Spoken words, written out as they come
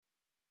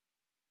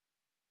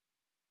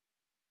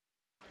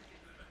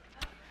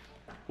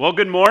Well,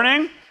 good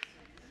morning.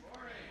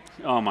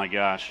 Oh my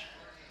gosh.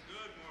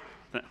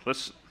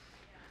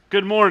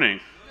 Good morning.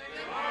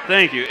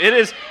 Thank you. It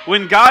is,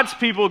 when God's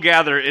people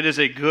gather, it is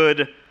a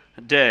good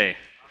day.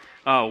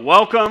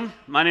 Welcome.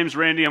 My name is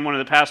Randy. I'm one of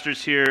the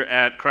pastors here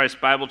at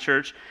Christ Bible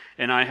Church,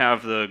 and I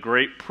have the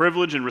great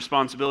privilege and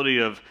responsibility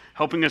of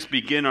helping us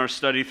begin our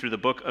study through the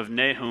book of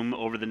Nahum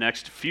over the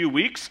next few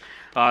weeks.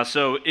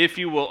 So if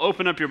you will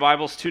open up your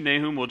Bibles to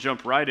Nahum, we'll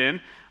jump right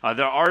in.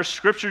 There are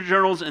scripture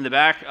journals in the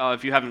back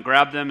if you haven't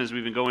grabbed them, as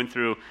we've been going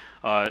through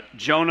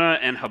Jonah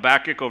and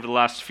Habakkuk over the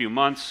last few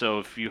months. So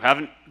if you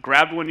haven't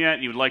grabbed one yet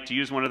and you would like to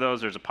use one of those,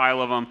 there's a pile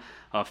of them.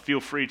 Feel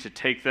free to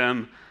take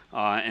them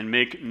and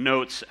make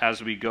notes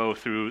as we go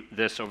through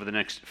this over the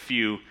next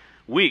few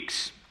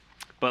weeks.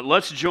 But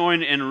let's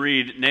join and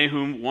read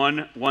Nahum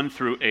 1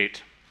 through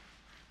 8.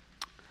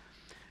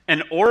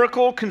 An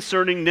oracle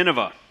concerning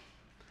Nineveh.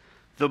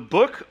 The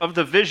book of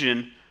the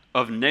vision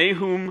of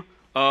Nahum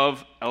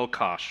of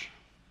Elkosh.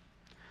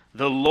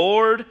 The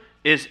Lord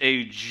is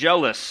a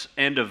jealous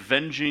and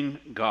avenging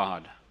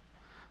God.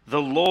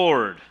 The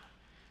Lord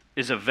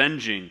is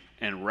avenging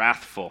and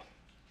wrathful.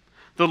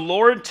 The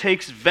Lord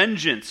takes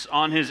vengeance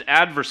on his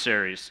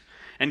adversaries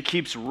and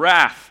keeps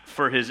wrath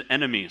for his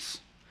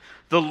enemies.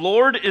 The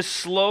Lord is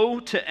slow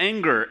to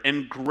anger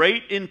and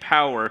great in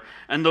power,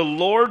 and the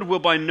Lord will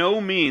by no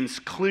means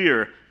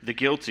clear the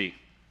guilty.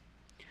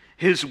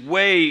 His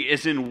way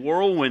is in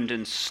whirlwind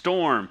and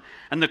storm,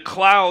 and the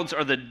clouds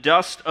are the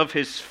dust of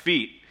his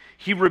feet.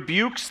 He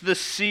rebukes the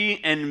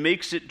sea and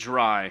makes it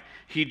dry.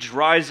 He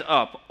dries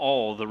up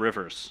all the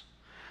rivers.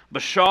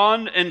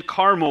 Bashan and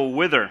Carmel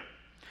wither.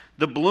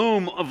 The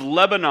bloom of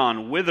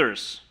Lebanon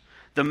withers.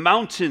 The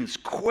mountains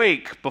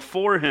quake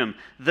before him.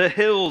 The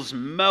hills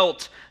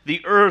melt.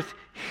 The earth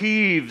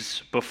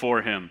heaves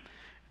before him.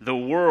 The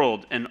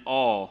world and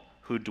all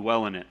who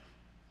dwell in it.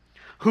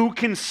 Who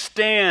can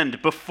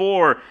stand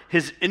before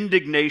his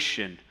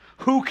indignation?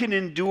 Who can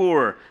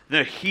endure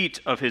the heat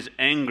of his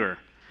anger?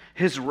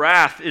 His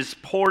wrath is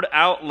poured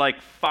out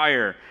like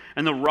fire,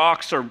 and the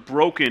rocks are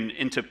broken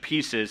into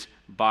pieces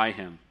by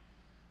him.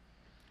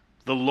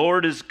 The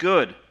Lord is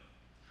good,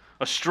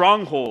 a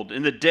stronghold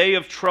in the day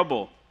of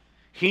trouble.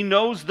 He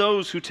knows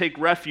those who take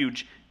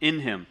refuge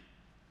in him.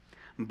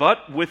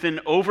 But with an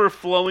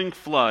overflowing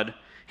flood,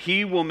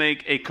 he will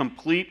make a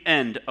complete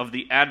end of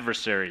the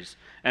adversaries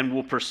and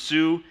will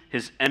pursue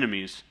his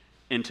enemies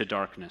into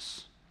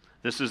darkness.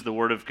 This is the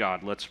word of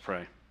God. Let's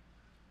pray.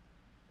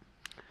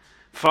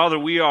 Father,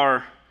 we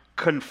are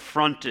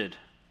confronted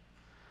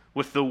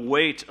with the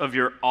weight of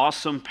your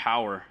awesome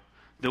power,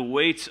 the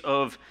weight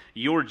of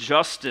your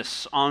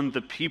justice on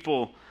the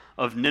people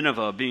of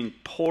Nineveh being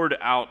poured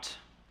out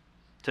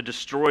to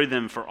destroy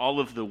them for all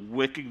of the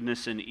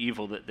wickedness and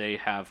evil that they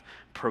have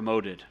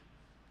promoted.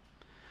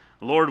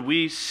 Lord,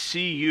 we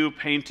see you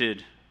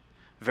painted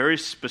very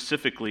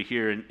specifically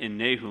here in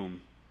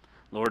Nahum,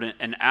 Lord,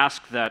 and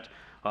ask that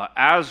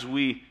as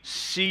we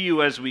see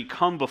you, as we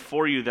come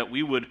before you, that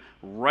we would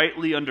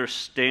rightly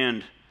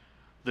understand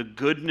the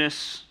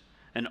goodness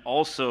and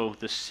also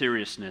the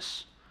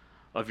seriousness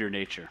of your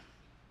nature.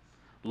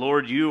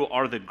 Lord, you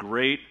are the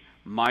great,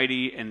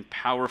 mighty, and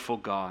powerful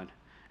God,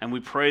 and we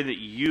pray that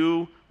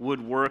you would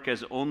work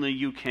as only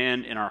you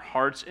can in our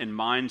hearts and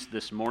minds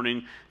this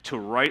morning to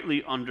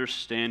rightly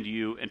understand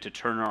you and to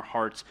turn our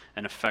hearts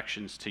and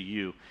affections to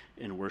you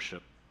in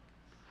worship.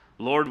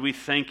 Lord, we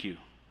thank you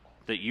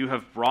that you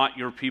have brought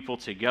your people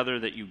together,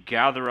 that you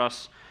gather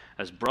us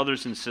as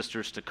brothers and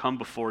sisters to come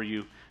before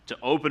you, to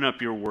open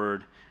up your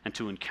word, and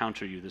to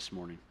encounter you this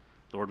morning.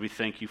 Lord, we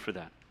thank you for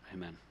that.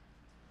 Amen.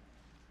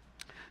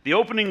 The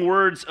opening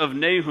words of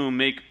Nahum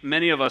make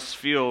many of us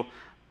feel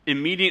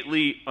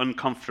immediately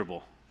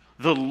uncomfortable.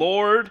 The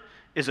Lord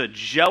is a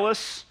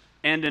jealous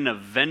and an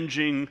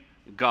avenging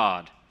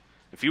God.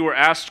 If you were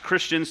asked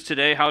Christians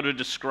today how to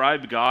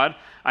describe God,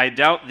 I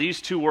doubt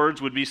these two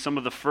words would be some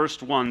of the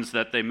first ones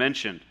that they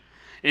mentioned.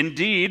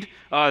 Indeed,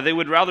 they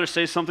would rather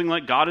say something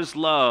like God is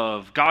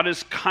love, God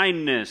is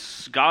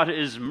kindness, God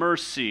is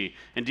mercy.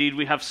 Indeed,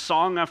 we have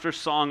song after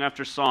song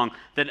after song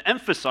that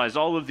emphasize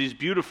all of these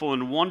beautiful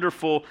and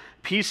wonderful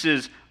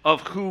pieces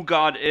of who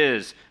God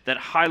is, that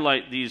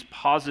highlight these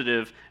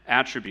positive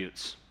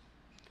attributes.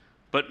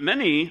 But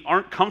many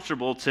aren't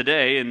comfortable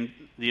today in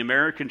the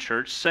American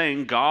church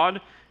saying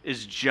God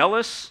is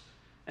jealous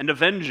and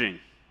avenging.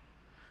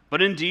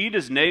 But indeed,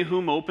 as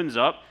Nahum opens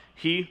up,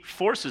 he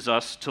forces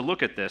us to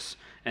look at this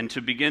and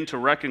to begin to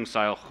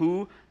reconcile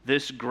who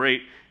this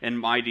great and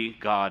mighty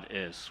God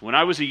is. When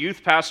I was a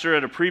youth pastor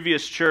at a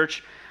previous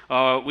church,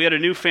 we had a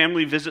new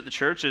family visit the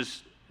church,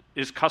 as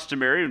is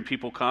customary when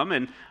people come,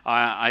 and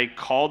I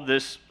called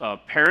these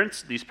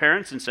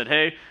parents and said,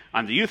 hey,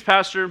 I'm the youth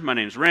pastor, my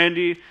name's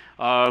Randy,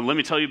 let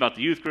me tell you about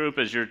the youth group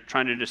as you're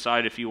trying to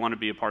decide if you want to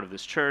be a part of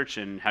this church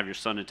and have your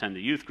son attend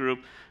a youth group,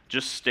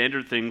 just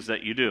standard things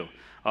that you do.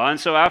 And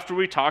so after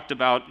we talked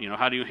about,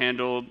 how do you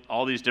handle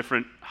all these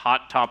different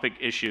hot topic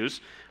issues,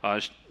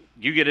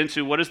 you get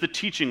into what does the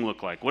teaching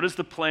look like? What is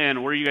the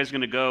plan? Where are you guys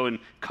going to go and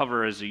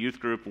cover as a youth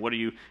group? What do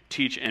you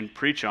teach and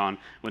preach on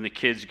when the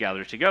kids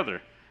gather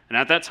together? And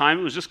at that time,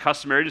 it was just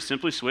customary to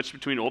simply switch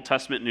between Old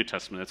Testament and New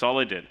Testament. That's all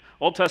they did.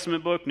 Old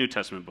Testament book, New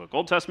Testament book.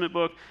 Old Testament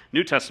book,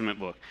 New Testament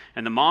book.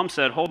 And the mom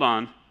said, hold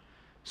on,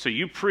 so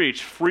you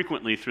preach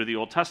frequently through the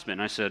Old Testament.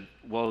 And I said,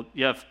 well,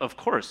 yeah, of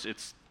course,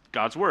 it's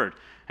God's word.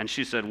 And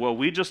she said, well,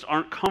 we just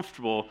aren't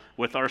comfortable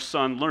with our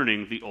son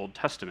learning the Old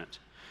Testament.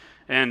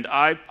 And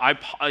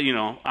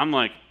I'm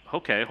like,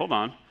 okay, hold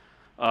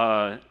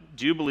on.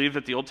 Do you believe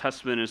that the Old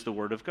Testament is the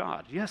Word of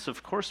God? Yes,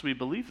 of course we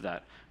believe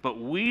that. But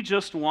we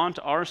just want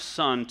our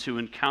son to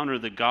encounter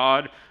the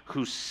God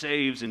who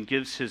saves and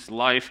gives his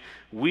life.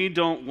 We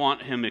don't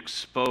want him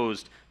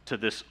exposed to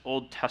this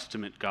Old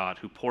Testament God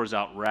who pours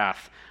out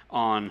wrath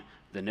on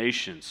the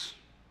nations.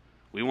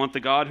 We want the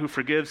God who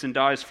forgives and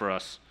dies for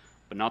us,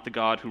 but not the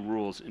God who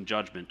rules in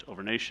judgment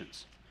over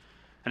nations.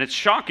 And it's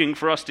shocking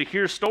for us to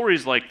hear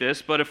stories like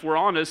this, but if we're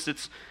honest,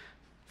 it's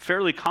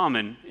fairly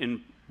common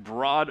in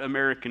broad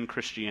American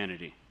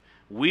Christianity.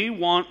 We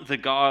want the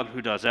God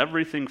who does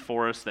everything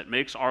for us, that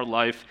makes our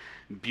life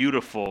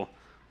beautiful.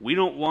 We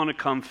don't want to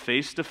come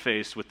face to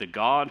face with the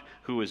God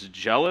who is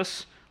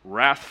jealous,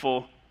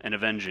 wrathful, and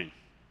avenging.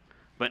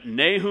 But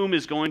Nahum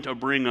is going to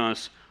bring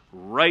us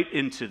right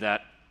into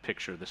that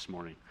picture this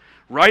morning,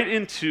 right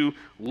into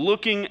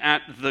looking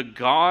at the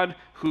God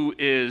who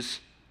is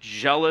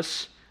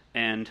jealous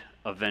and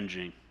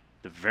avenging,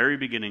 the very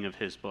beginning of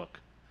his book.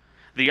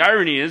 The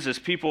irony is, as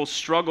people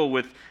struggle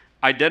with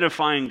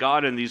identifying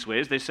God in these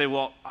ways, they say,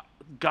 well,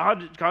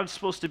 God's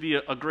supposed to be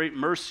a great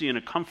mercy and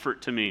a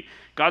comfort to me.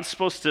 God's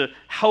supposed to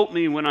help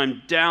me when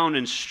I'm down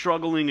and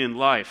struggling in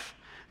life.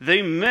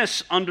 They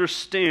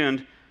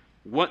misunderstand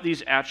what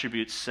these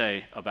attributes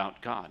say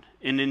about God.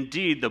 And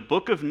indeed, the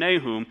book of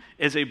Nahum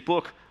is a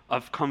book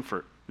of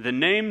comfort. The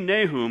name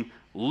Nahum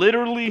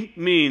literally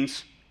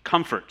means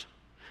comfort.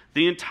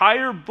 The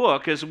entire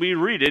book, as we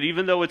read it,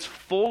 even though it's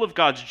full of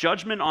God's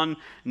judgment on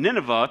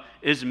Nineveh,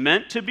 is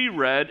meant to be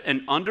read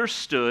and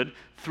understood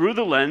through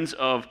the lens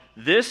of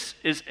this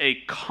is a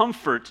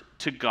comfort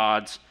to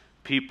God's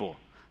people.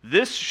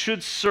 This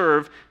should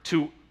serve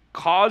to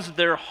cause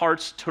their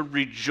hearts to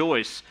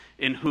rejoice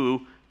in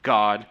who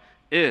God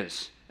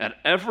is. At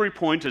every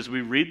point as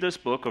we read this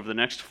book over the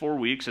next 4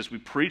 weeks, as we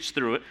preach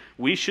through it,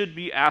 we should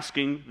be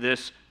asking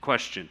this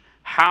question: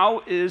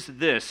 how is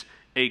this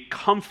a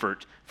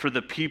comfort for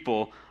the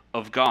people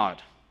of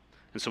God?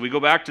 And so we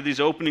go back to these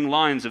opening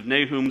lines of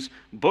Nahum's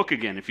book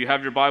again. If you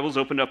have your Bibles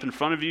opened up in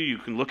front of you, you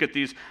can look at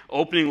these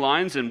opening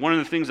lines. And one of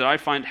the things that I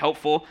find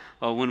helpful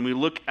when we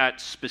look at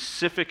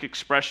specific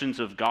expressions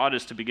of God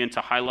is to begin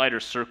to highlight or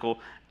circle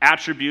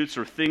attributes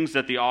or things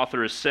that the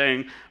author is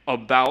saying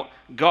about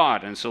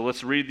God. And so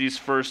let's read these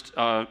first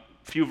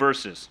few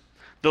verses.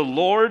 The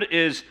Lord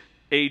is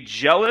a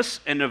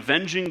jealous and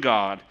avenging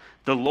God.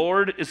 The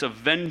Lord is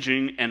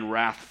avenging and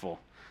wrathful.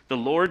 The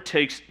Lord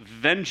takes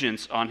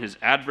vengeance on his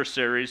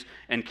adversaries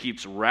and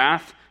keeps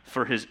wrath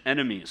for his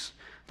enemies.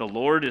 The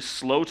Lord is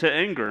slow to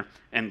anger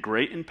and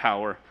great in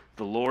power.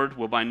 The Lord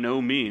will by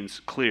no means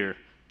clear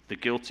the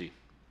guilty.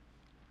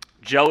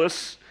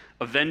 Jealous,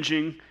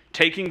 avenging,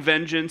 taking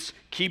vengeance,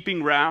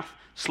 keeping wrath,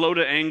 slow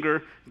to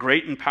anger,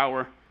 great in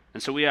power.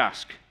 And so we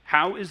ask,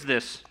 how is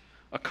this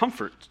a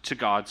comfort to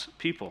God's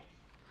people?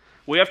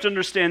 We have to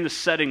understand the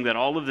setting that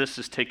all of this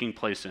is taking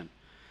place in.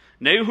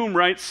 Nahum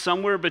writes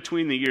somewhere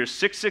between the years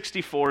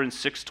 664 and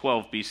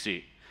 612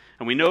 BC.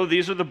 And we know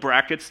these are the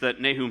brackets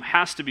that Nahum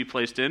has to be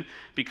placed in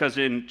because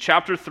in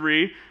chapter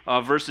 3,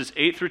 verses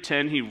 8 through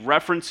 10, he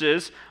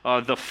references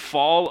the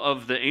fall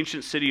of the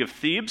ancient city of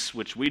Thebes,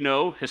 which we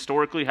know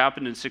historically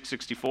happened in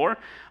 664.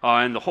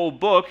 And the whole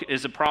book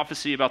is a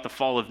prophecy about the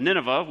fall of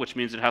Nineveh, which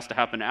means it has to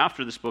happen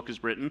after this book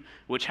is written,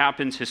 which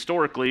happens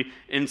historically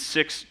in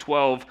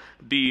 612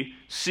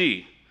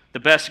 BC. The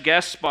best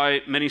guess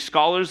by many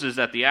scholars is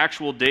that the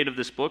actual date of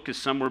this book is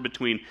somewhere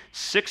between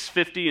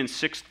 650 and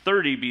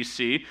 630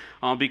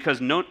 BC,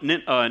 because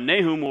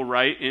Nahum will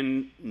write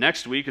in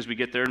next week, as we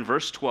get there in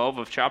verse 12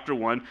 of chapter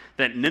 1,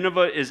 that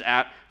Nineveh is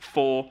at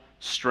full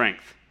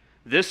strength.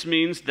 This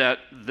means that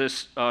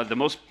one of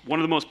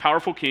the most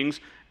powerful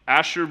kings,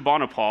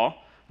 Ashurbanipal,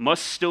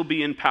 must still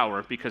be in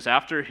power, because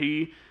after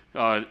he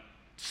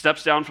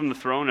steps down from the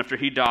throne, after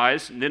he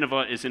dies,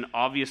 Nineveh is in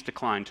obvious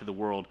decline to the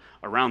world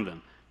around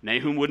them.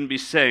 Nahum wouldn't be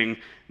saying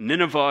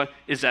Nineveh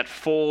is at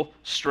full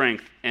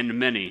strength and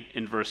many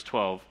in verse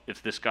 12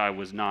 if this guy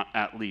was not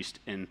at least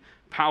in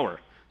power.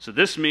 So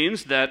this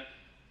means that,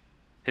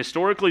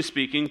 historically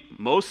speaking,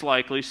 most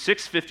likely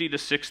 650 to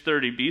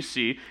 630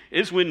 BC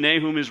is when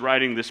Nahum is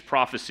writing this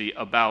prophecy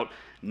about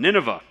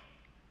Nineveh.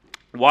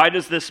 Why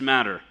does this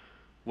matter?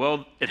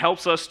 Well, it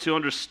helps us to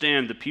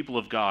understand the people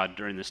of God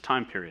during this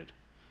time period.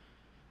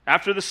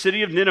 After the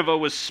city of Nineveh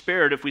was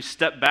spared, if we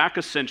step back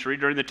a century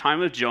during the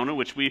time of Jonah,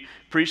 which we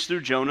preached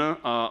through Jonah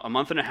a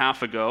month and a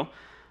half ago,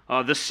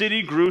 the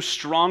city grew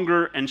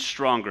stronger and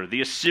stronger.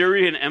 The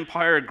Assyrian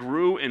Empire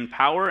grew in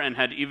power and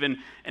had even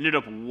ended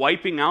up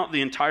wiping out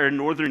the entire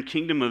northern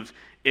kingdom of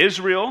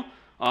Israel,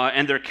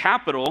 and their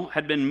capital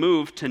had been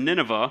moved to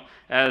Nineveh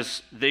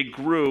as they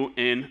grew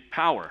in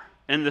power.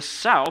 In the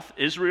south,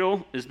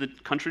 Israel is the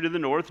country to the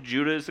north,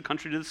 Judah is the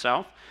country to the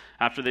south,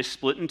 after they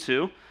split in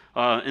two.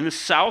 In the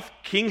south,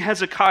 King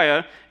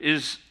Hezekiah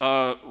is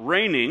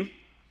reigning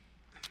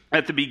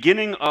at the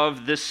beginning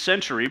of this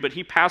century, but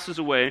he passes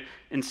away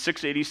in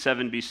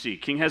 687 BC.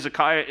 King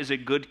Hezekiah is a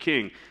good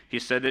king. He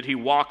said that he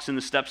walks in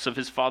the steps of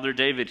his father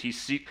David.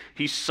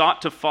 He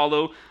sought to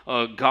follow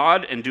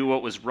God and do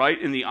what was right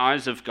in the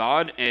eyes of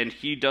God, and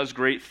he does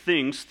great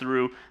things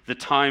through the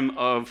time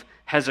of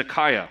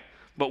Hezekiah.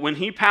 But when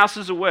he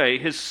passes away,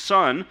 his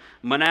son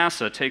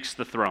Manasseh takes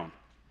the throne.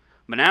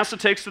 Manasseh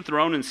takes the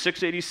throne in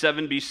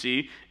 687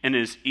 BC and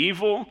is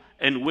evil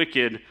and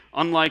wicked,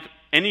 unlike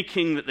any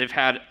king that they've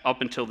had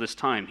up until this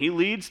time. He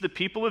leads the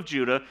people of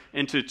Judah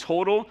into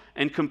total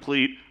and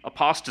complete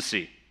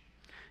apostasy.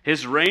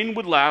 His reign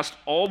would last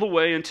all the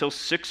way until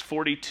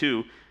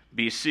 642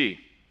 BC.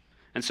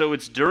 And so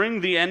it's during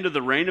the end of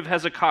the reign of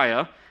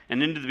Hezekiah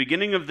and into the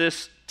beginning of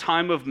this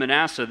time of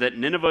Manasseh that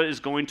Nineveh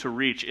is going to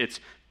reach its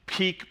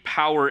peak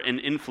power and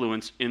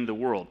influence in the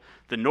world.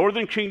 The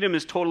northern kingdom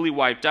is totally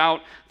wiped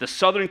out. The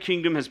southern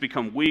kingdom has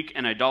become weak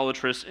and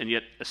idolatrous, and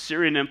yet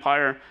Assyrian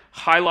Empire,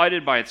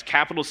 highlighted by its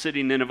capital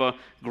city Nineveh,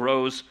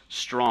 grows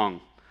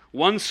strong.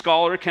 One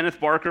scholar, Kenneth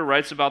Barker,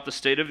 writes about the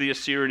state of the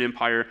Assyrian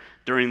Empire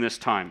during this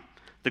time.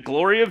 The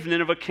glory of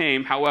Nineveh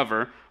came,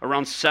 however,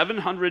 around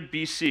 700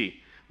 BC,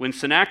 when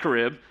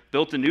Sennacherib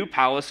built a new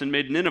palace and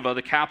made Nineveh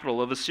the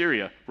capital of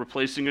Assyria,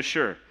 replacing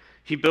Ashur.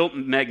 He built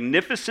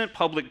magnificent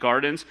public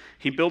gardens.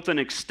 He built an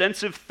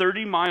extensive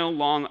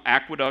 30-mile-long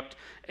aqueduct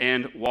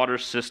and water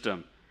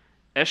system.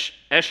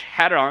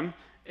 Esarhaddon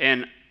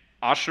and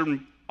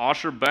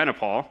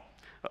Ashurbanipal,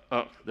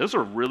 those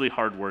are really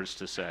hard words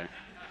to say.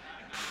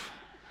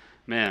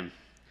 Man,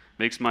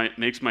 makes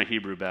my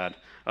Hebrew bad.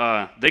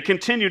 They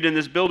continued in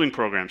this building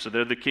program, so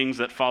they're the kings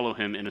that follow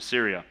him in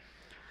Assyria.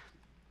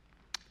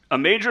 A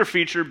major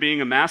feature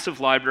being a massive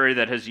library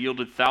that has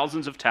yielded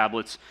thousands of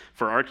tablets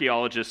for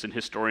archaeologists and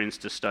historians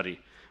to study.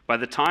 By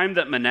the time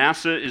that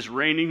Manasseh is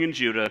reigning in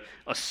Judah,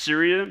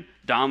 Assyrian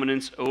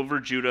dominance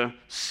over Judah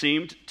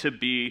seemed to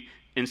be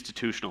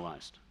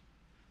institutionalized.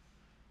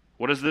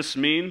 What does this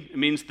mean? It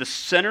means the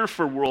center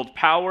for world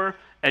power,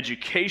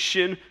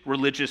 education,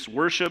 religious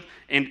worship,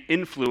 and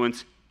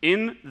influence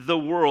in the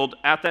world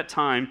at that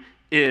time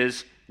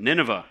is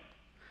Nineveh.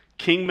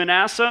 King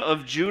Manasseh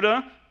of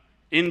Judah,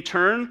 in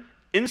turn,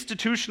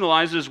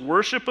 institutionalizes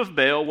worship of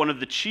Baal, one of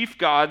the chief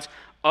gods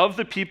of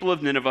the people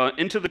of Nineveh,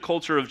 into the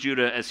culture of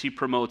Judah as he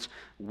promotes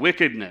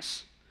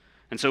wickedness.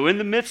 And so in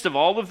the midst of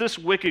all of this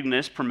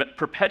wickedness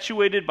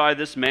perpetuated by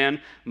this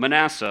man,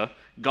 Manasseh,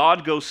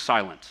 God goes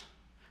silent.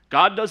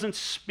 God doesn't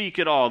speak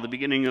at all at the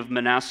beginning of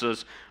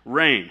Manasseh's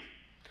reign.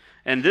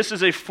 And this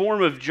is a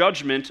form of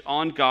judgment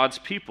on God's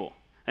people.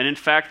 And in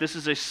fact, this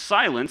is a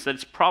silence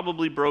that's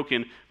probably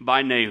broken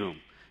by Nahum.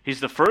 He's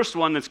the first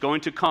one that's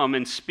going to come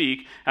and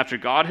speak after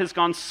God has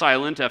gone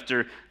silent,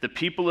 after the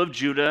people of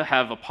Judah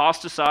have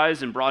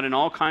apostatized and brought in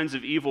all kinds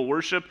of evil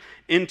worship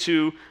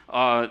into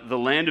the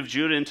land of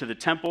Judah, into the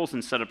temples,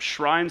 and set up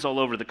shrines all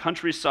over the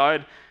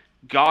countryside.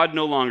 God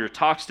no longer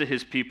talks to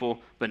his people,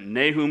 but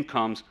Nahum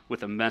comes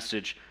with a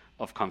message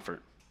of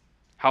comfort.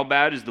 How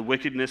bad is the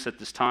wickedness at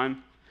this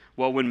time?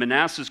 Well, when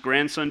Manasseh's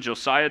grandson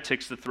Josiah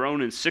takes the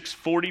throne in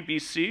 640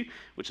 BC,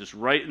 which is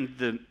right in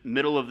the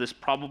middle of this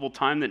probable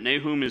time that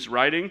Nahum is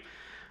writing,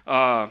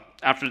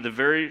 after the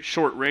very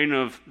short reign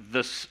of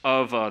the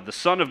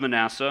son of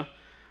Manasseh,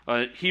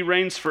 he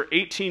reigns for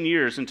 18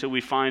 years until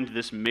we find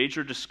this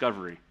major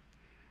discovery.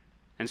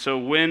 And so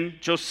when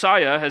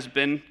Josiah has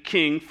been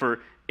king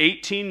for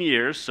 18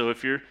 years, so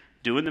if you're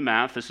doing the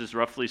math, this is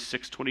roughly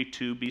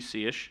 622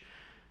 BC-ish,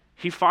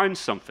 he finds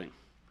something.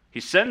 He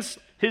sends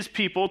his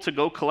people to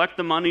go collect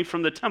the money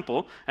from the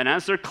temple, and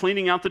as they're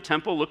cleaning out the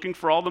temple, looking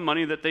for all the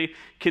money that they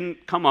can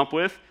come up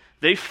with,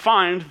 they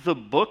find the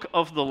book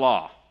of the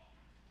law.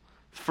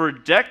 For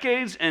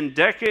decades and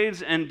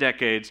decades and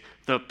decades,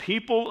 the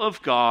people of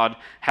God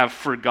have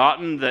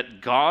forgotten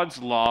that God's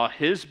law,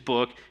 his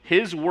book,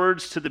 his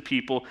words to the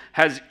people,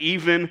 has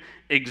even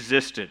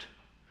existed.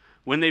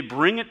 When they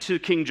bring it to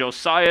King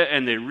Josiah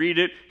and they read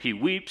it, he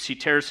weeps, he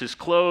tears his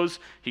clothes,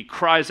 he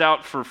cries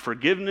out for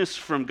forgiveness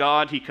from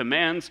God. He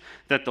commands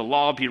that the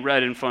law be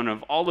read in front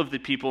of all of the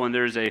people, and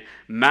there's a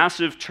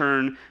massive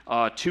turn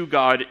to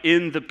God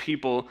in the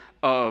people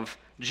of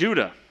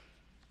Judah.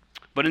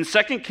 But in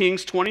 2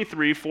 Kings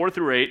 23, 4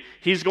 through 8,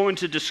 he's going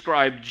to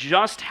describe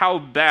just how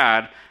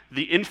bad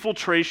the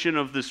infiltration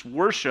of this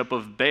worship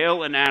of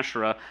Baal and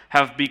Asherah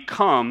have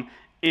become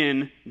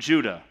in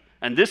Judah.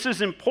 And this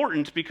is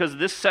important because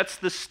this sets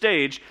the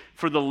stage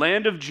for the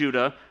land of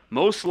Judah,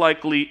 most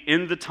likely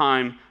in the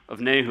time of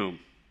Nahum.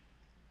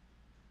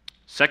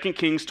 2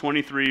 Kings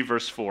 23,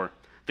 verse 4.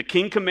 The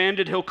king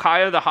commanded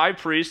Hilkiah the high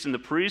priest and the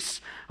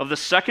priests of the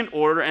second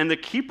order and the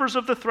keepers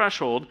of the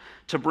threshold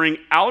to bring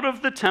out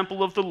of the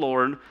temple of the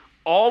Lord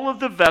all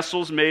of the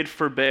vessels made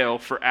for Baal,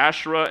 for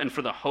Asherah, and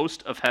for the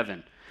host of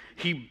heaven.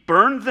 He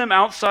burned them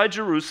outside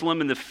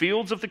Jerusalem in the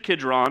fields of the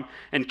Kidron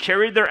and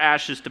carried their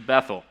ashes to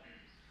Bethel.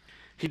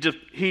 He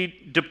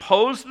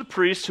deposed the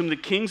priests whom the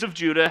kings of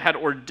Judah had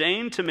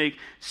ordained to make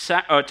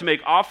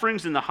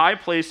offerings in the high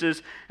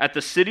places at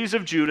the cities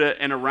of Judah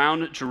and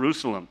around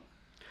Jerusalem.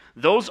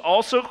 Those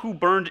also who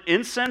burned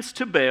incense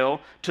to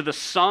Baal, to the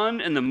sun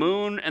and the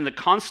moon and the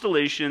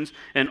constellations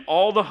and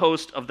all the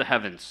host of the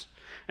heavens.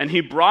 And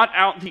he brought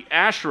out the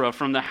Asherah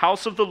from the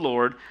house of the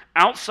Lord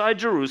outside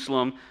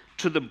Jerusalem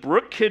to the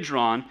brook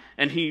Kidron,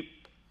 and he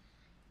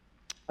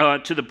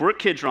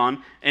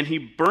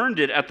burned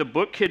it at the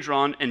brook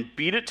Kidron and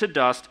beat it to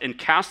dust and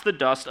cast the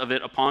dust of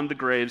it upon the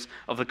graves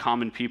of the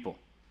common people.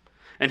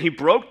 And he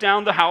broke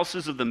down the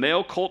houses of the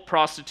male cult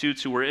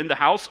prostitutes who were in the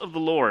house of the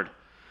Lord,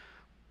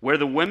 where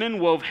the women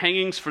wove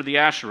hangings for the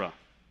Asherah.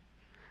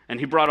 And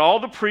he brought all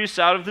the priests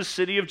out of the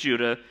city of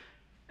Judah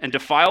and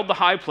defiled the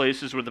high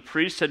places where the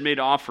priests had made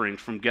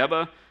offerings from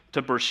Geba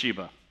to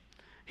Beersheba.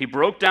 He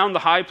broke down the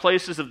high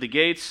places of the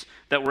gates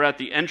that were at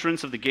the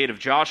entrance of the gate of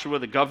Joshua,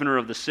 the governor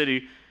of the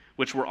city,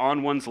 which were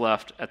on one's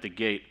left at the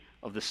gate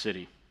of the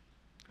city.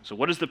 So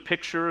what is the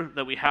picture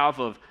that we have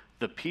of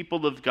the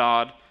people of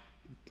God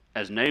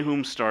as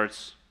Nahum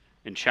starts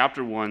in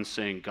chapter 1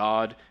 saying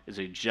God is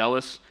a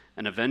jealous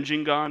and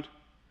avenging God?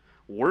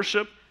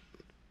 Worship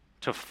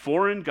to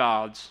foreign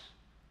gods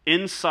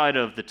inside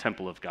of the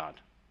temple of God.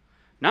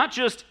 Not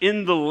just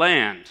in the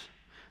land.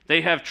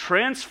 They have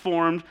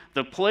transformed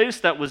the place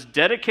that was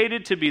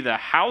dedicated to be the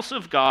house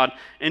of God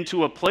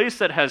into a place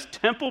that has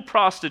temple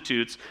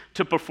prostitutes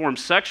to perform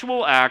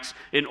sexual acts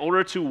in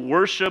order to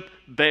worship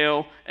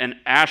Baal and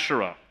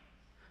Asherah.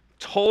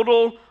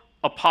 Total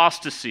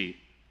apostasy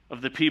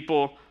of the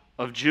people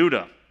of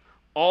Judah.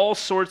 All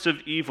sorts of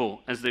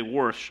evil as they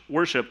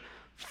worship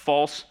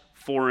false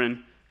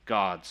foreign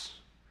gods.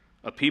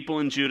 A people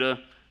in Judah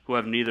who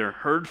have neither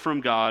heard from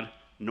God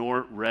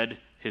nor read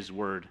his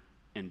word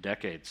in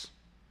decades.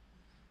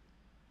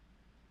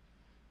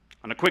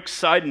 On a quick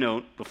side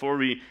note, before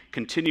we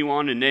continue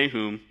on in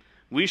Nahum,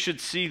 we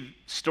should see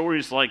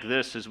stories like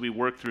this as we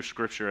work through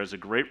Scripture as a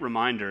great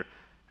reminder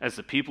as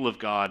the people of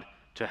God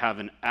to have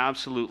an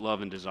absolute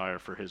love and desire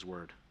for his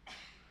word.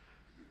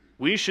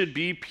 We should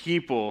be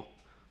people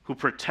who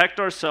protect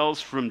ourselves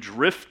from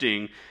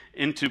drifting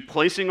into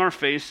placing our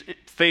faith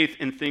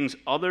in things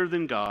other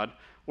than God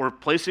or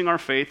placing our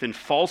faith in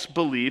false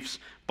beliefs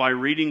by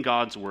reading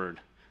God's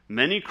word.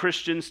 Many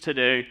Christians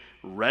today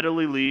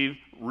readily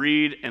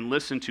read and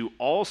listen to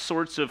all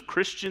sorts of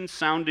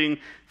Christian-sounding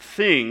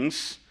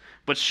things,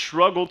 but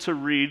struggle to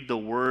read the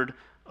Word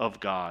of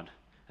God.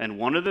 And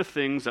one of the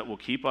things that will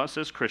keep us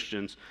as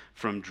Christians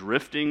from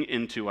drifting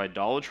into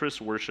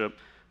idolatrous worship,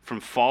 from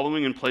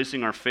following and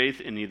placing our faith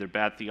in either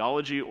bad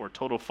theology or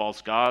total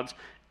false gods,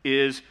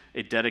 is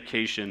a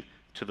dedication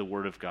to the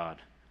Word of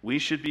God. We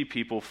should be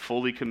people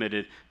fully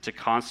committed to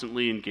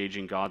constantly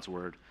engaging God's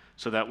Word,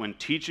 so that when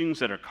teachings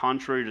that are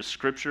contrary to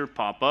Scripture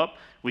pop up,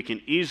 we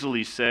can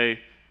easily say,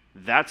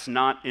 that's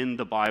not in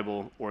the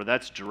Bible, or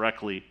that's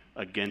directly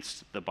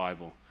against the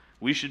Bible.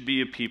 We should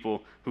be a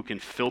people who can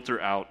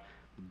filter out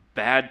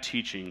bad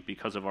teaching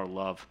because of our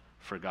love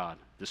for God.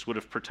 This would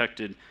have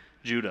protected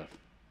Judah.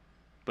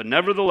 But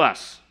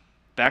nevertheless,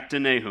 back to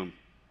Nahum.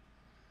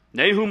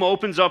 Nahum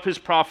opens up his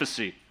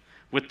prophecy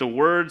with the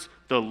words,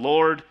 "The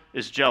Lord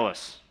is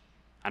jealous."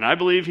 And I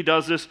believe he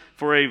does this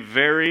for a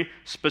very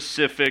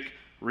specific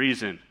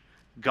reason.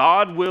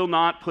 God will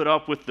not put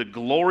up with the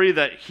glory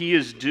that he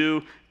is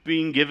due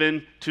being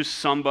given to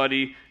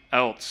somebody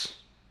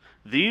else.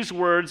 These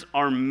words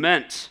are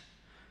meant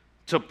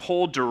to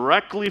pull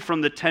directly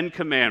from the Ten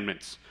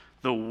Commandments,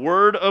 the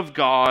Word of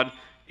God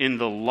in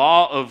the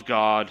law of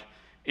God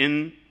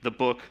in the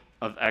book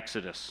of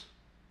Exodus.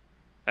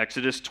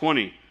 Exodus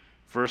 20,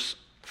 verse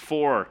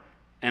 4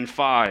 and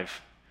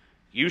 5.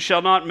 You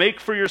shall not make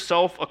for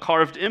yourself a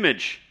carved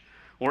image,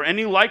 or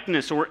any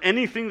likeness, or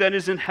anything that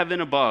is in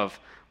heaven above,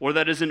 or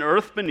that is in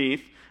earth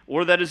beneath,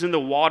 or that is in the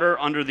water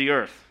under the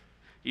earth.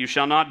 You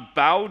shall not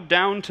bow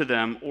down to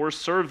them or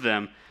serve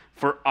them,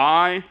 for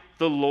I,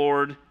 the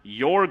Lord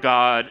your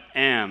God,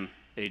 am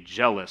a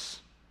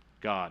jealous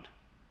God.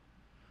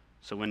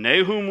 So when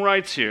Nahum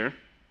writes here,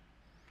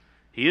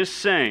 he is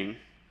saying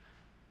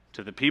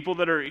to the people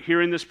that are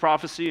hearing this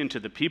prophecy and to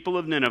the people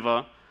of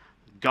Nineveh,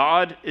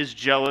 God is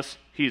jealous.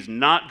 He is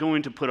not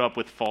going to put up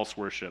with false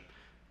worship.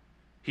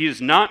 He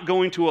is not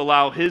going to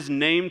allow his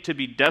name to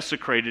be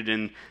desecrated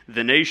in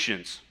the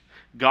nations.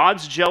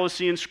 God's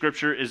jealousy in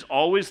Scripture is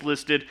always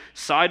listed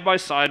side by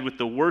side with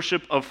the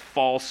worship of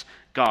false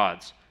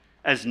gods.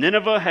 As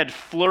Nineveh had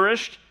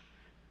flourished,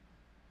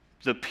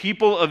 the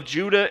people of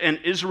Judah and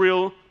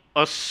Israel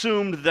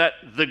assumed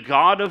that the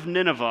God of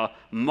Nineveh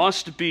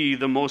must be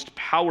the most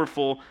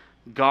powerful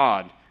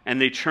God,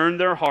 and they turned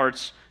their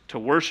hearts to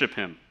worship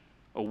him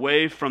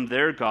away from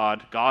their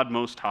God, God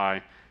Most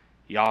High,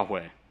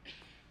 Yahweh.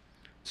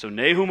 So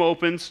Nahum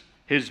opens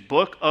his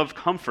book of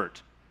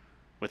comfort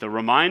with a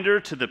reminder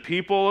to the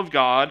people of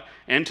God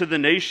and to the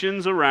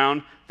nations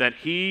around that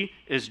he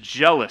is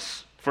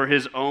jealous for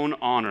his own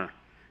honor.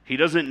 He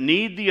doesn't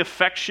need the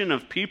affection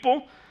of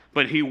people,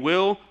 but he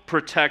will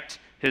protect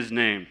his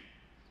name.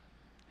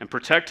 And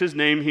protect his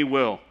name he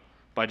will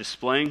by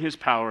displaying his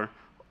power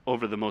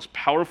over the most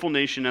powerful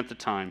nation at the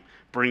time,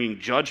 bringing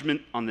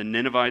judgment on the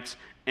Ninevites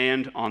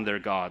and on their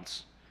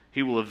gods.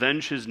 He will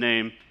avenge his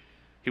name.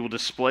 He will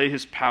display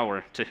his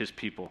power to his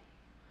people.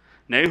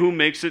 Nahum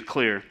makes it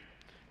clear,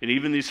 in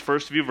even these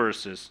first few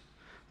verses,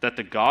 that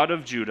the God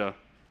of Judah,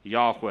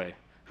 Yahweh,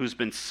 who's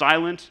been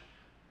silent,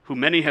 who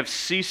many have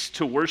ceased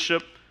to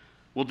worship,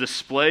 will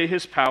display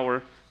his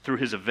power through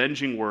his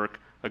avenging work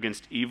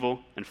against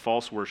evil and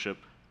false worship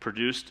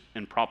produced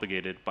and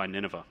propagated by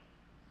Nineveh.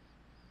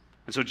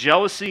 And so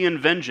jealousy and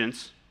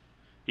vengeance,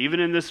 even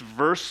in this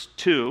verse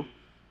 2,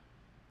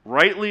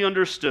 rightly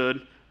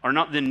understood, are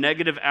not the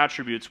negative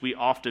attributes we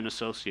often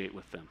associate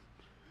with them.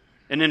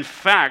 And in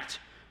fact,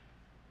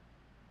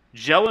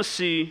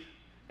 jealousy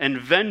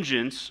and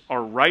vengeance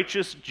are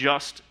righteous,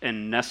 just,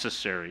 and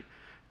necessary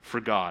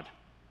for God.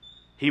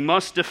 He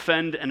must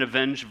defend and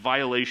avenge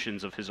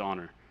violations of his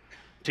honor.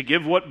 To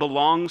give what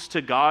belongs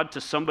to God to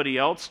somebody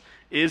else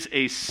is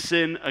a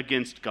sin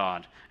against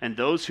God. And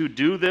those who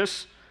do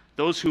this,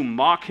 those who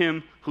mock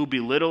him, who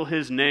belittle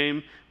his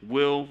name,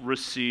 will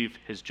receive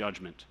his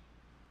judgment.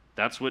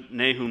 That's what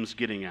Nahum's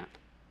getting at.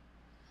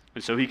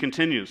 And so he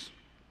continues.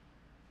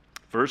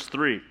 Verse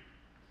 3.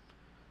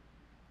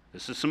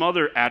 This is some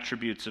other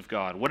attributes of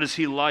God. What is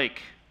he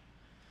like?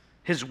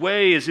 His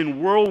way is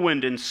in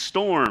whirlwind and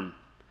storm.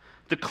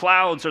 The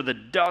clouds are the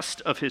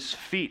dust of his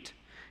feet.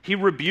 He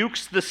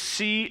rebukes the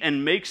sea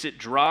and makes it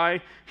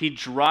dry. He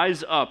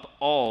dries up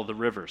all the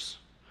rivers.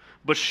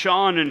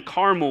 Bashan and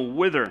Carmel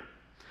wither.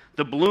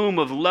 The bloom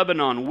of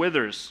Lebanon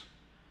withers.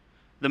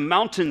 The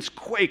mountains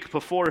quake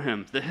before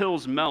him. The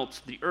hills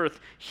melt. The earth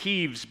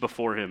heaves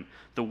before him.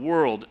 The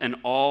world and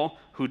all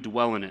who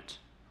dwell in it.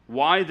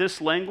 Why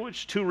this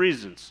language? 2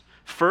 reasons.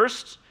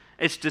 First,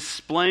 it's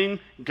displaying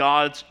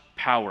God's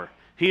power.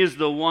 He is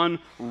the one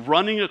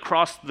running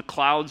across the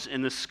clouds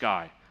in the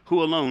sky.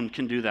 Who alone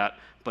can do that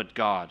but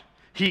God?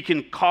 He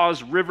can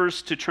cause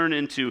rivers to turn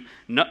into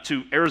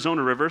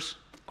Arizona rivers,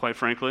 quite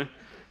frankly,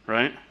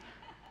 right?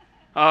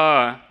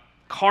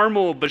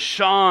 Carmel,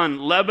 Bashan,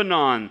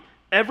 Lebanon,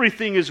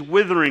 everything is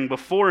withering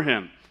before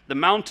him. The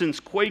mountains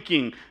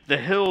quaking, the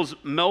hills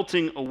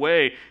melting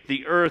away,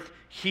 the earth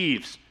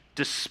heaves.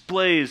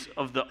 Displays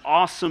of the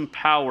awesome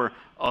power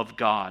of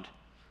God.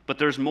 But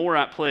there's more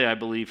at play, I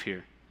believe,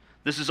 here.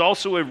 This is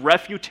also a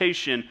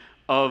refutation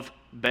of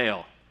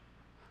Baal.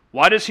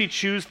 Why does he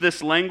choose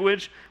this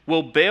language?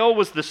 Well, Baal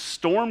was the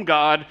storm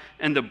god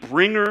and the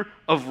bringer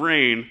of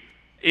rain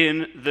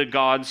in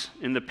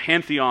the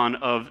pantheon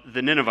of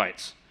the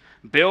Ninevites.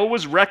 Baal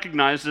was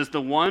recognized as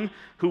the one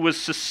who was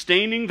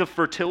sustaining the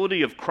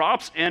fertility of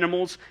crops,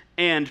 animals,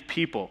 and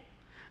people.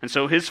 And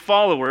so his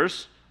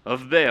followers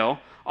of Baal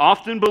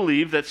often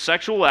believed that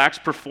sexual acts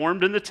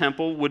performed in the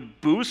temple would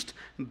boost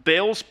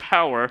Baal's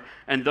power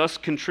and thus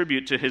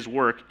contribute to his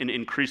work in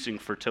increasing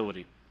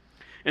fertility.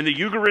 In the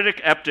Ugaritic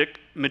epic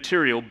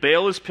material,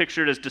 Baal is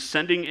pictured as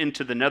descending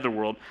into the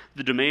netherworld,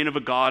 the domain of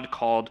a god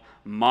called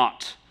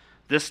Mot.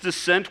 This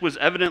descent was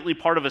evidently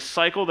part of a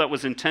cycle that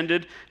was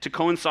intended to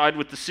coincide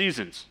with the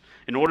seasons.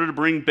 In order to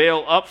bring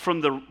Baal up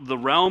from the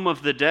realm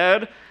of the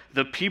dead,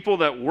 the people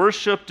that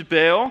worshipped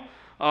Baal,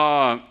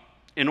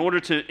 in order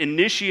to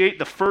initiate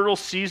the fertile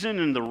season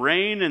and the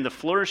rain and the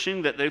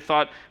flourishing that they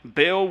thought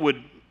Baal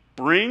would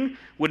bring,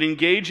 would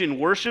engage in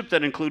worship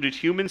that included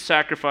human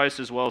sacrifice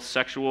as well as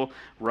sexual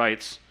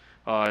rites,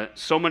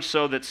 so much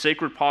so that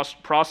sacred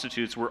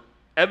prostitutes were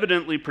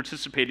evidently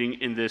participating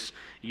in this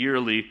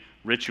yearly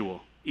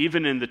ritual,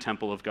 even in the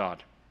temple of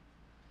God.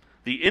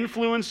 The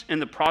influence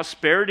and the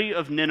prosperity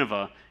of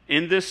Nineveh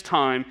in this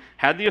time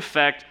had the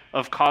effect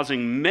of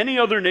causing many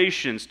other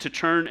nations to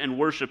turn and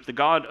worship the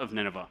God of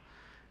Nineveh.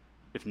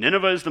 If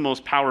Nineveh is the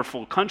most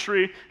powerful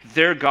country,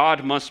 their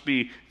God must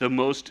be the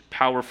most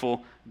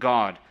powerful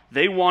God.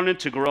 They wanted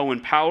to grow in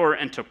power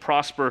and to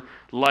prosper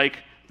like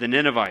the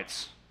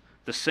Ninevites.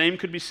 The same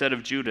could be said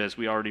of Judah, as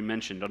we already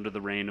mentioned, under the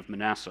reign of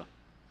Manasseh.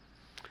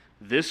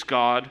 This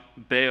God,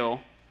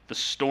 Baal, the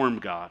storm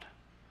god,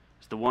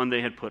 is the one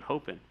they had put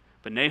hope in.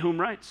 But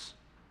Nahum writes,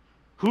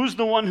 who's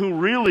the one who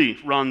really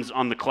runs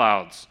on the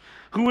clouds?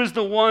 Who is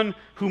the one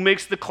who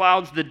makes the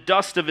clouds the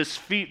dust of his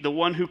feet, the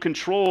one who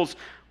controls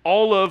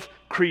all of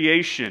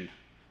creation?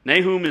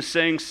 Nahum is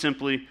saying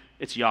simply,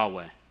 it's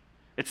Yahweh.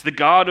 It's the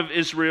God of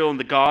Israel and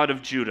the God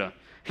of Judah.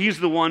 He's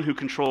the one who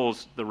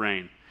controls the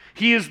rain.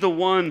 He is the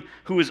one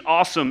who is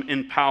awesome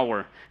in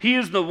power. He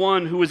is the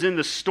one who is in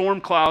the storm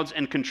clouds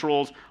and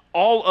controls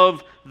all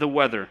of the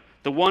weather.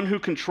 The one who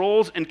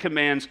controls and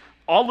commands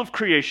all of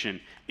creation,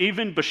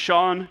 even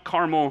Bashan,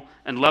 Carmel,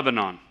 and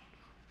Lebanon.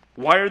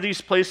 Why are these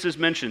places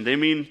mentioned? They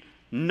mean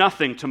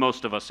nothing to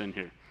most of us in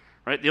here.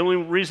 Right? The only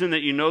reason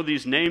that you know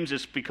these names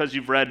is because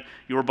you've read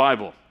your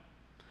Bible.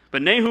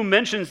 But Nahum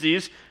mentions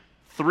these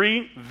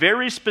 3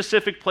 very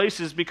specific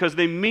places because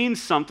they mean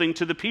something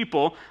to the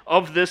people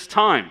of this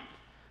time.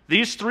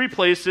 These 3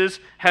 places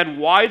had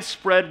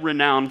widespread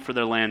renown for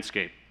their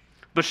landscape.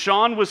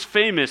 Bashan was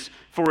famous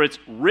for its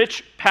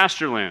rich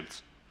pasture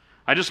lands.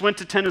 I just went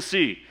to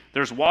Tennessee.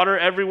 There's water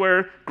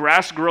everywhere,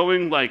 grass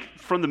growing like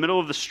from the middle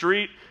of the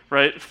street,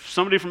 right? If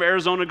somebody from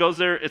Arizona goes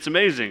there, it's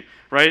amazing,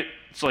 right?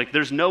 It's like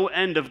there's no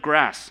end of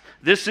grass.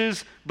 This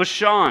is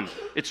Bashan.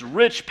 It's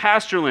rich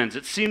pasture lands.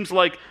 It seems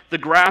like the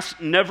grass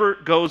never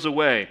goes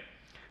away.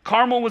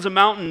 Carmel was a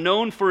mountain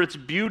known for its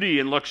beauty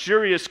and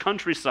luxurious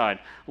countryside.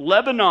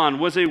 Lebanon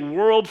was a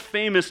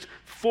world-famous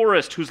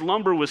forest whose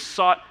lumber was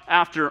sought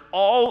after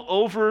all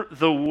over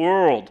the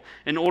world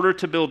in order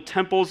to build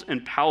temples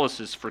and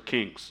palaces for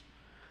kings.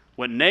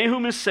 What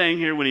Nahum is saying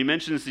here when he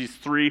mentions these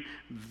three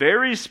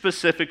very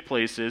specific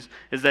places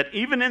is that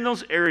even in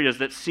those areas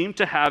that seem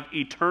to have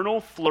eternal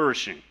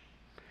flourishing,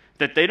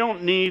 that they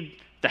don't need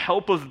the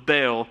help of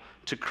Baal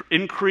to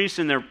increase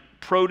in their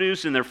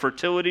produce and their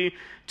fertility,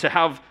 to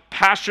have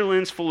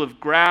pasturelands full of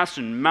grass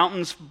and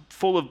mountains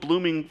full of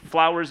blooming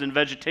flowers and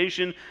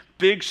vegetation,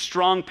 big,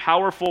 strong,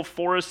 powerful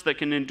forests that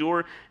can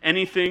endure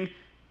anything.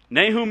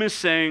 Nahum is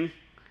saying,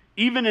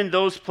 even in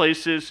those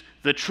places,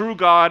 the true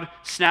God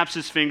snaps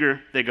his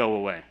finger, they go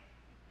away.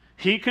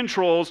 He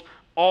controls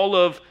all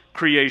of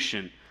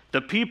creation.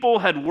 The people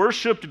had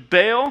worshipped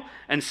Baal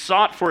and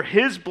sought for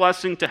his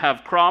blessing to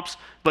have crops,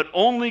 but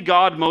only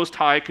God Most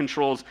High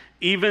controls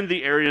even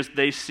the areas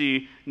they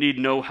see need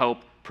no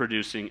help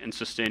producing and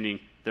sustaining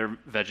their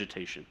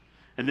vegetation.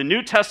 In the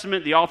New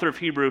Testament, the author of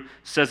Hebrew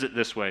says it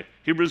this way,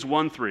 Hebrews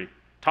 1:3,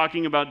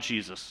 talking about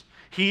Jesus.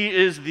 He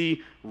is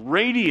the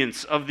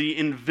radiance of the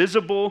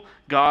invisible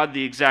God,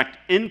 the exact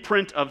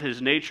imprint of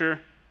his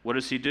nature. What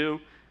does he do?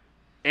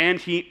 And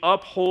he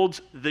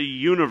upholds the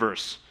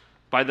universe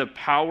by the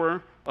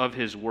power of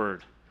his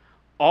word.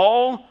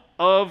 All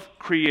of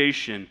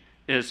creation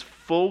is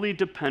fully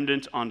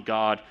dependent on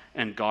God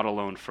and God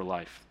alone for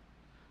life.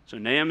 So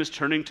Nahum is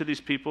turning to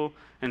these people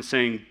and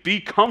saying, "Be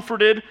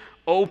comforted,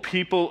 O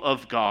people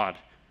of God.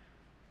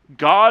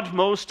 God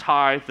Most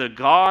High, the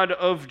God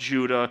of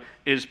Judah,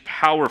 is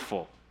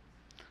powerful.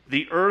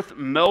 The earth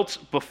melts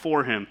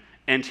before him,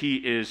 and he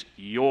is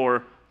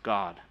your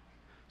God."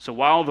 So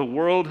while the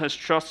world has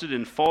trusted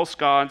in false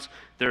gods,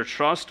 their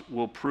trust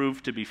will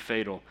prove to be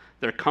fatal.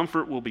 Their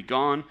comfort will be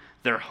gone,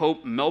 their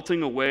hope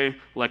melting away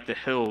like the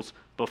hills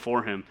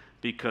before him,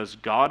 because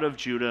God of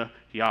Judah,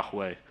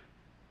 Yahweh,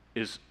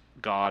 is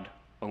God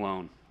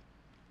alone.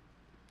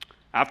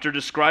 After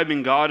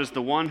describing God as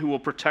the one who will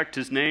protect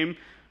his name,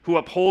 who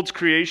upholds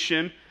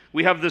creation,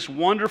 we have this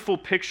wonderful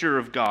picture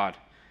of God.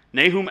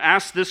 Nahum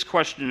asks this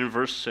question in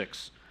verse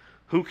 6,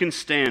 who can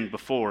stand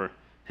before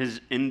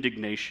his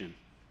indignation?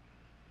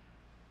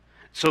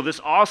 So this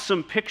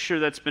awesome picture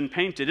that's been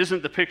painted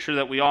isn't the picture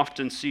that we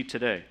often see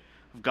today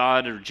of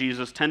God or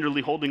Jesus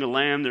tenderly holding a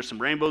lamb. There's some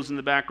rainbows in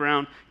the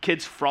background,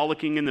 kids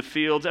frolicking in the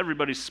fields,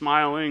 everybody's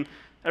smiling,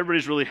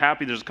 everybody's really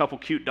happy. There's a couple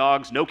cute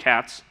dogs, no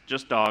cats,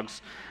 just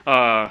dogs,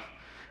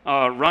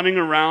 running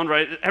around,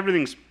 right?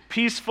 Everything's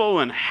peaceful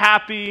and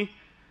happy.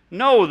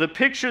 No, the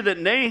picture that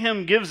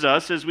Nahum gives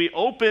us as we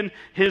open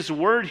his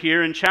word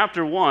here in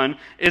chapter 1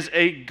 is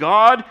a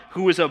God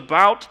who is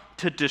about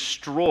to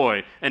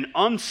destroy, an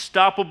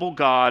unstoppable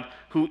God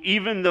who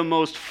even the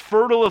most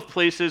fertile of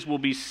places will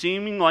be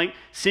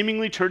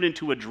seemingly turned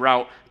into a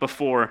drought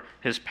before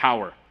his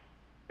power.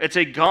 It's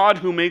a God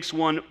who makes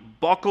one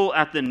buckle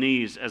at the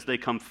knees as they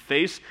come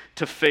face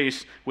to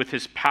face with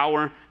his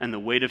power and the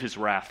weight of his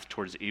wrath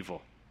towards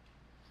evil.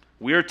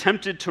 We are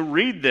tempted to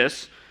read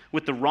this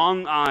with the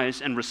wrong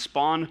eyes and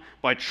respond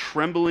by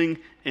trembling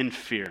in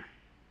fear.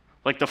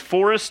 Like the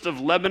forest of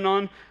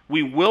Lebanon,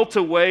 we wilt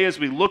away as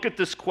we look at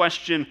this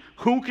question,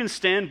 who can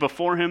stand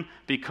before him?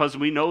 Because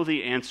we know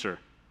the answer.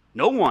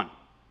 No one.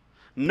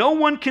 No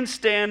one can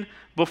stand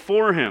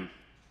before him.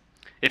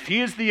 If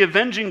he is the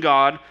avenging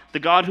God, the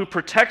God who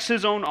protects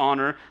his own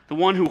honor, the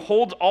one who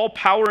holds all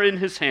power in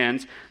his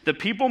hands, the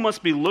people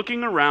must be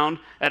looking around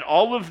at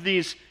all of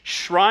these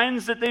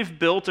shrines that they've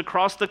built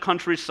across the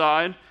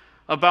countryside,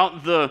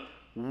 about the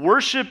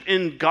worship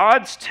in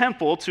God's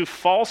temple to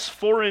false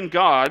foreign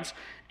gods,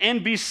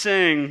 and be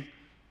saying,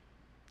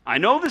 I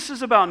know this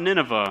is about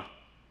Nineveh.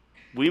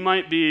 We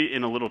might be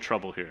in a little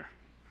trouble here.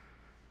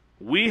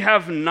 We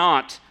have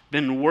not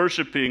been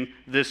worshiping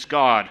this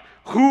God.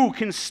 Who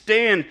can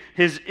stand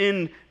his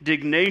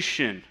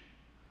indignation?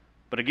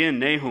 But again,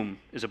 Nahum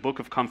is a book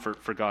of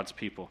comfort for God's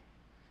people.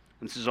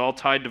 And this is all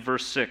tied to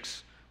verse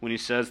 6 when he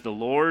says, the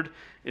Lord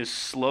is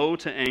slow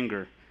to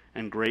anger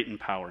and great in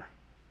power.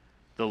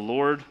 The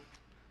Lord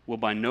will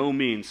by no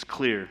means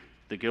clear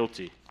the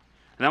guilty.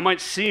 And that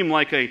might seem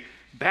like a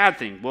bad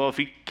thing. Well, if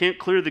he can't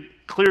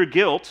clear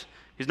guilt,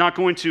 he's not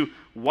going to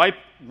wipe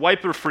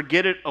or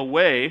forget it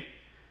away.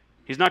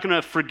 He's not going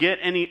to forget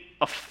any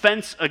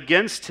offense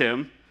against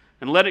him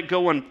and let it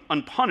go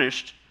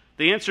unpunished.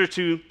 The answer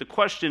to the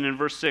question in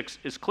verse 6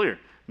 is clear.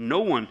 No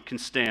one can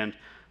stand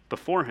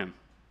before him.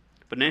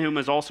 But Nahum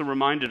has also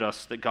reminded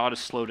us that God is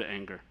slow to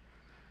anger.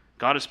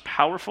 God is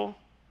powerful,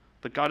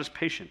 but God is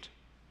patient.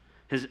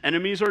 His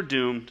enemies are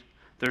doomed.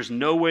 There's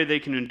no way they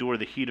can endure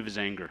the heat of his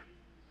anger.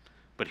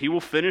 But he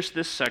will finish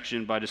this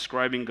section by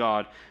describing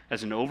God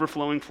as an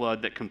overflowing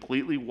flood that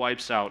completely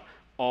wipes out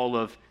all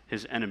of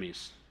his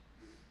enemies.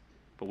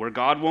 But where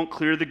God won't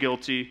clear the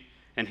guilty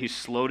and he's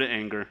slow to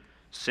anger,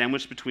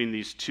 sandwiched between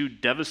these two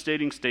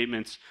devastating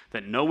statements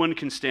that no one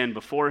can stand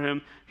before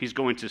him. He's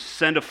going to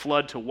send a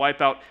flood to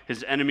wipe out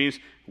his enemies.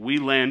 We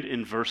land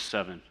in verse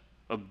 7,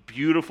 a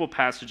beautiful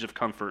passage of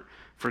comfort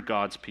for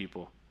God's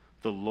people.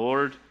 The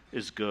Lord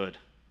is good.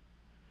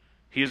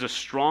 He is a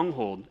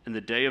stronghold in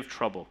the day of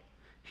trouble.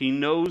 He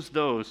knows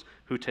those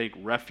who take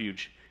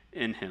refuge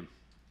in him.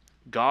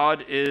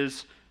 God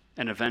is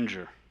an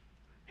avenger.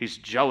 He's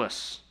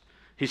jealous.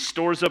 He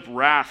stores up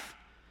wrath,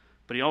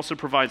 but he also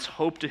provides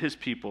hope to his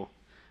people,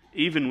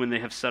 even when they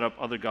have set up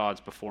other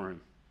gods before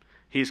him.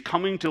 He is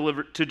coming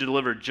to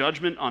deliver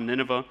judgment on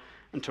Nineveh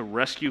and to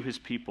rescue his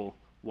people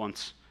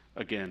once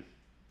again.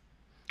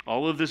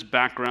 All of this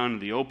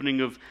background, the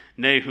opening of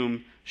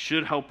Nahum,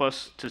 should help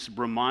us to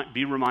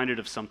be reminded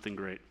of something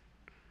great.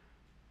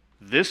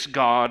 This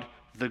God,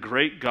 the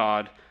great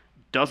God,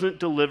 doesn't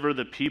deliver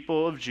the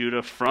people of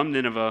Judah from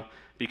Nineveh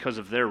because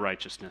of their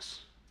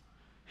righteousness.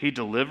 He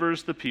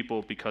delivers the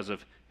people because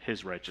of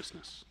his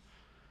righteousness.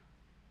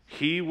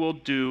 He will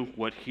do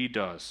what he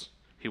does.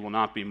 He will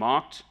not be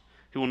mocked.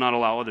 He will not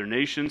allow other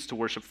nations to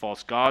worship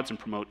false gods and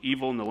promote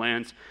evil in the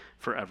lands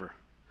forever.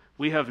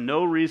 We have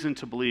no reason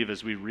to believe,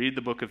 as we read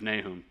the book of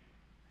Nahum,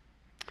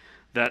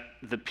 that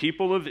the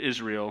people of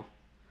Israel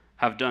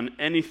have done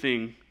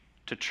anything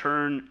to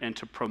turn and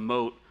to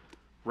promote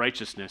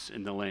righteousness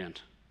in the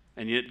land.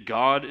 And yet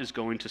God is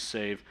going to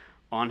save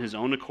on his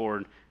own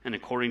accord and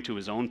according to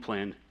his own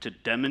plan to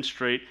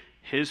demonstrate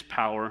his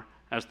power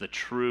as the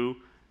true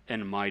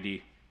and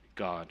mighty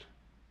God.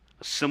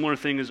 A similar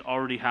thing has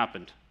already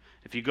happened.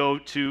 If you go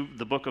to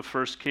the book of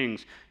 1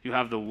 Kings, you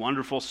have the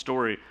wonderful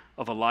story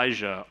of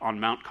Elijah on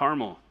Mount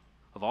Carmel,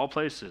 of all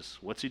places.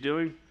 What's he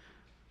doing?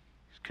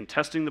 He's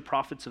contesting the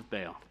prophets of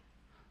Baal.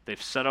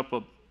 They've set up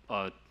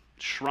a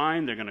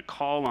shrine. They're going to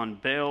call on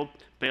Baal.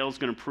 Baal's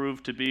going to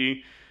prove to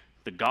be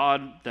the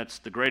God that's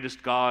the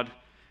greatest God.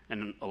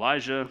 And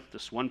Elijah,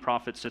 this one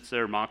prophet, sits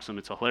there, mocks him.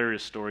 It's a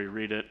hilarious story.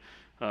 Read it.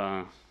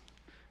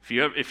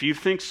 If you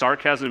think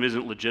sarcasm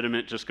isn't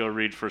legitimate, just go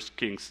read 1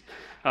 Kings.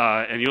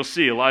 And you'll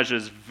see Elijah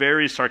is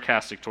very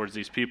sarcastic towards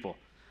these people.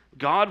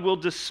 God will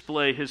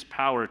display his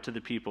power to the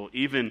people,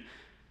 even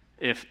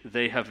if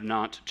they have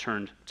not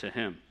turned to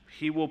him.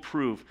 He will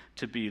prove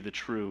to be the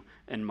true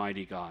and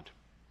mighty God.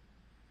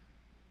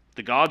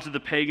 The gods of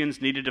the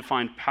pagans needed to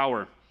find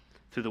power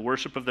through the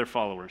worship of their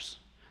followers.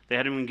 They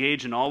had to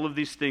engage in all of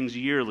these things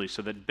yearly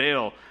so that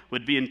Baal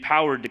would be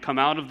empowered to come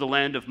out of the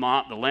land of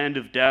Mot, the land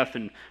of death,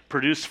 and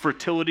produce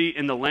fertility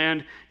in the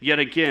land yet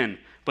again.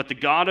 But the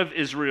God of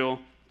Israel,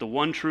 the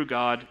one true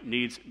God,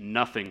 needs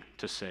nothing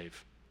to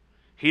save.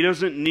 He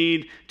doesn't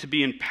need to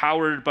be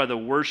empowered by the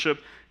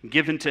worship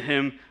given to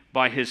him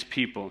by his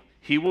people.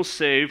 He will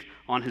save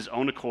on his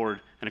own accord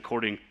and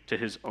according to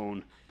his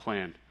own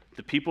plan.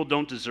 The people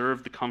don't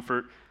deserve the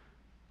comfort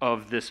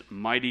of this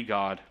mighty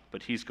God,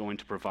 but he's going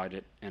to provide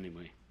it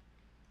anyway.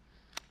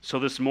 So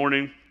this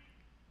morning,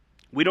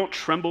 we don't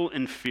tremble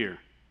in fear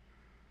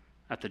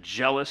at the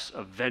jealous,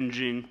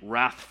 avenging,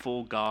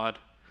 wrathful God.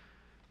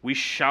 We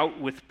shout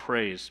with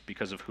praise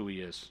because of who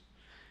he is.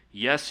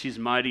 Yes, he's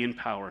mighty in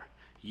power.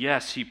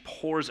 Yes, he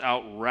pours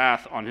out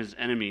wrath on his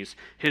enemies.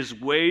 His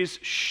ways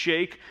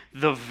shake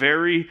the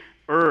very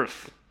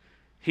earth.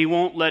 He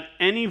won't let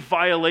any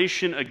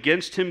violation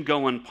against him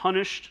go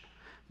unpunished.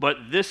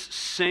 But this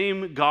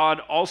same God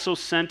also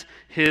sent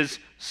his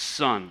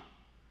Son.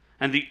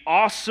 And the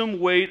awesome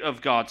weight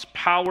of God's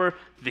power,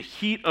 the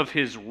heat of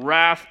his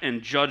wrath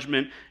and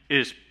judgment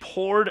is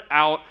poured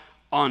out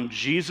on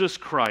Jesus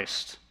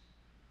Christ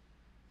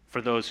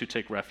for those who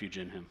take refuge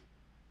in him.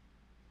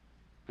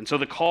 And so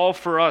the call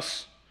for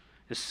us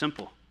is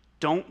simple.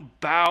 Don't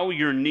bow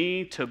your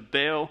knee to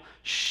Baal.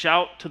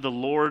 Shout to the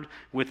Lord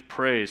with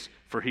praise,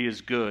 for he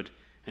is good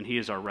and he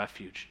is our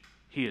refuge.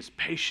 He is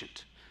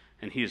patient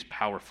and he is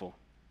powerful.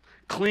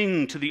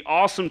 Cling to the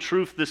awesome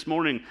truth this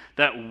morning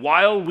that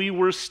while we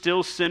were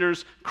still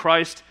sinners,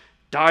 Christ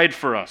died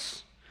for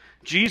us.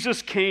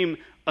 Jesus came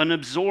and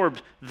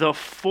absorbed the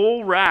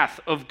full wrath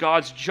of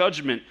God's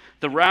judgment,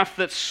 the wrath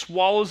that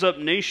swallows up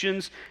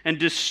nations and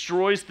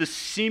destroys the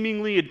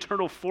seemingly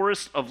eternal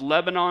forest of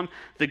Lebanon.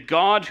 The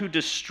God who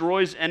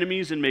destroys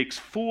enemies and makes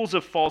fools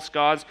of false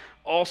gods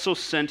also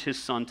sent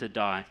his Son to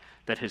die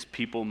that his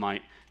people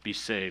might be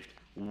saved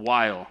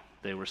while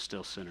they were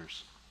still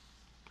sinners.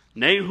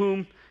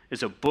 Nahum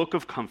is a book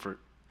of comfort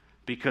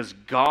because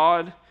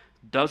God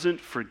doesn't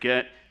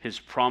forget his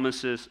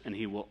promises and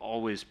he will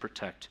always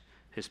protect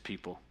his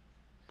people.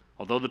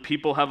 Although the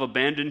people have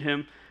abandoned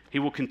him, he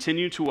will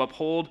continue to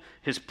uphold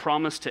his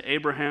promise to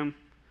Abraham,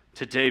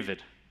 to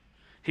David.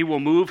 He will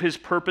move his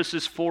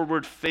purposes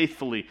forward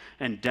faithfully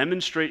and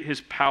demonstrate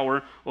his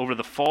power over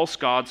the false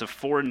gods of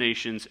foreign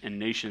nations and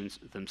nations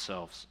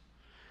themselves.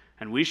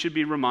 And we should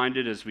be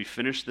reminded as we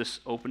finish this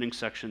opening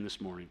section this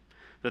morning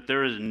that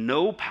there is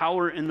no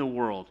power in the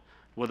world,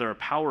 whether a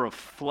power of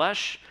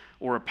flesh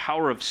or a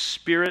power of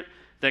spirit,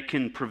 that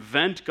can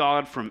prevent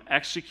God from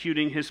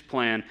executing his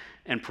plan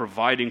and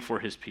providing for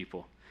his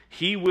people.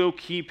 He will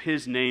keep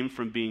his name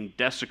from being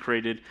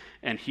desecrated,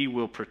 and he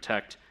will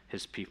protect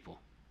his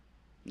people.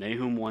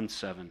 Nahum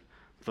 1:7.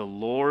 The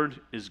Lord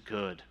is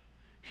good.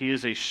 He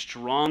is a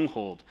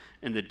stronghold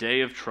in the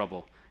day of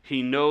trouble.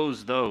 He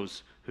knows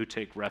those who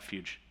take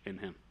refuge in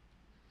him.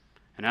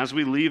 And as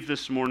we leave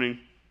this morning,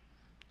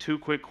 2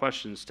 quick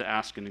questions to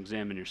ask and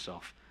examine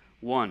yourself.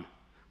 1,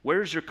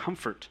 where's your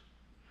comfort?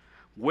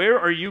 Where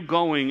are you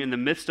going in the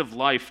midst of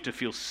life to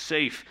feel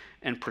safe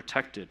and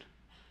protected?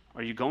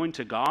 Are you going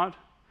to God,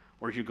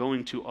 or are you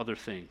going to other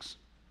things?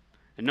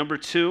 And number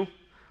 2,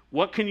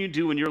 what can you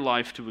do in your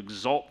life to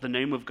exalt the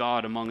name of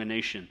God among a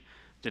nation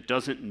that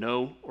doesn't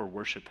know or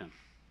worship him?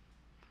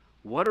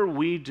 What are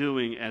we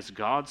doing as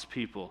God's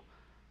people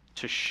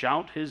to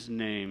shout his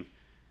name?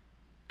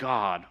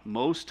 God,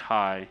 Most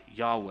High,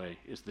 Yahweh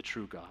is the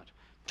true God.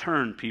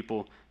 Turn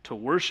people to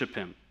worship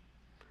him.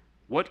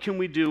 What can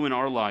we do in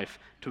our life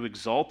to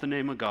exalt the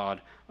name of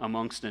God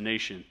amongst a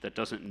nation that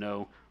doesn't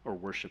know or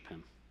worship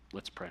him?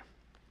 Let's pray.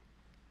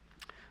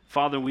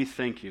 Father, we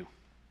thank you.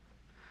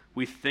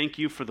 We thank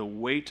you for the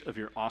weight of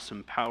your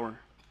awesome power.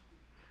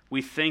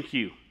 We thank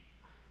you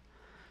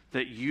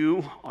that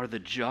you are the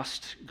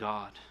just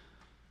God,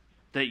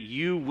 that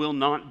you will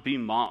not be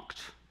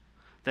mocked,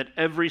 that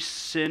every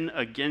sin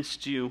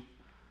against you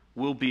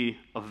will be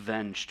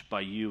avenged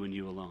by you and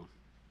you alone.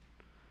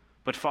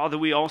 But Father,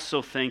 we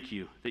also thank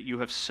you that you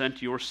have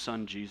sent your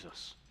Son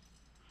Jesus,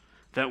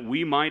 that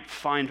we might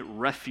find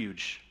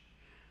refuge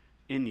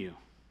in you,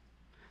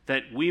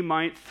 that we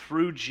might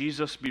through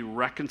Jesus be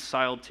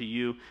reconciled to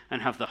you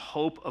and have the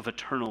hope of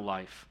eternal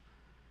life.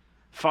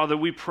 Father,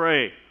 we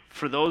pray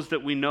for those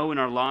that we know in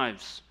our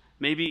lives,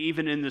 maybe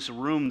even in this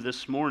room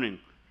this morning,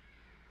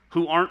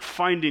 who aren't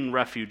finding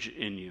refuge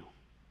in you,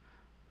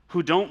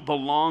 who don't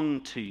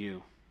belong to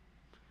you.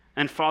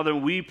 And Father,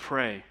 we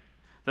pray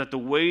that the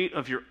weight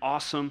of your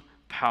awesome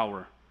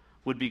power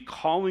would be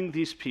calling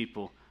these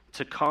people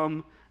to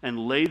come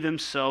and lay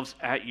themselves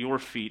at your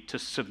feet, to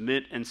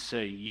submit and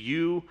say,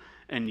 you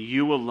and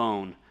you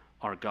alone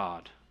are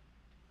God.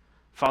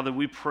 Father,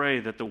 we pray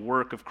that the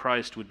work of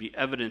Christ would be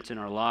evident in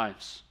our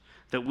lives,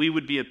 that we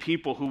would be a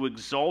people who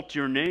exalt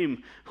your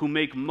name, who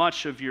make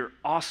much of your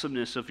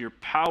awesomeness, of your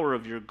power,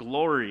 of your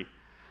glory,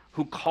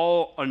 who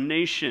call a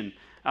nation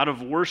out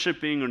of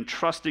worshiping and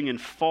trusting in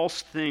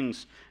false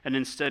things and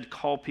instead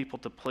call people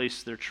to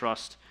place their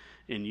trust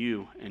in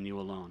you and you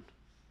alone.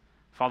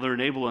 Father,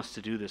 enable us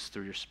to do this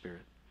through your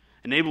Spirit.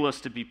 Enable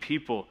us to be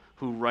people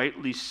who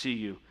rightly see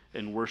you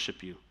and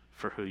worship you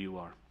for who you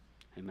are.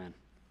 Amen.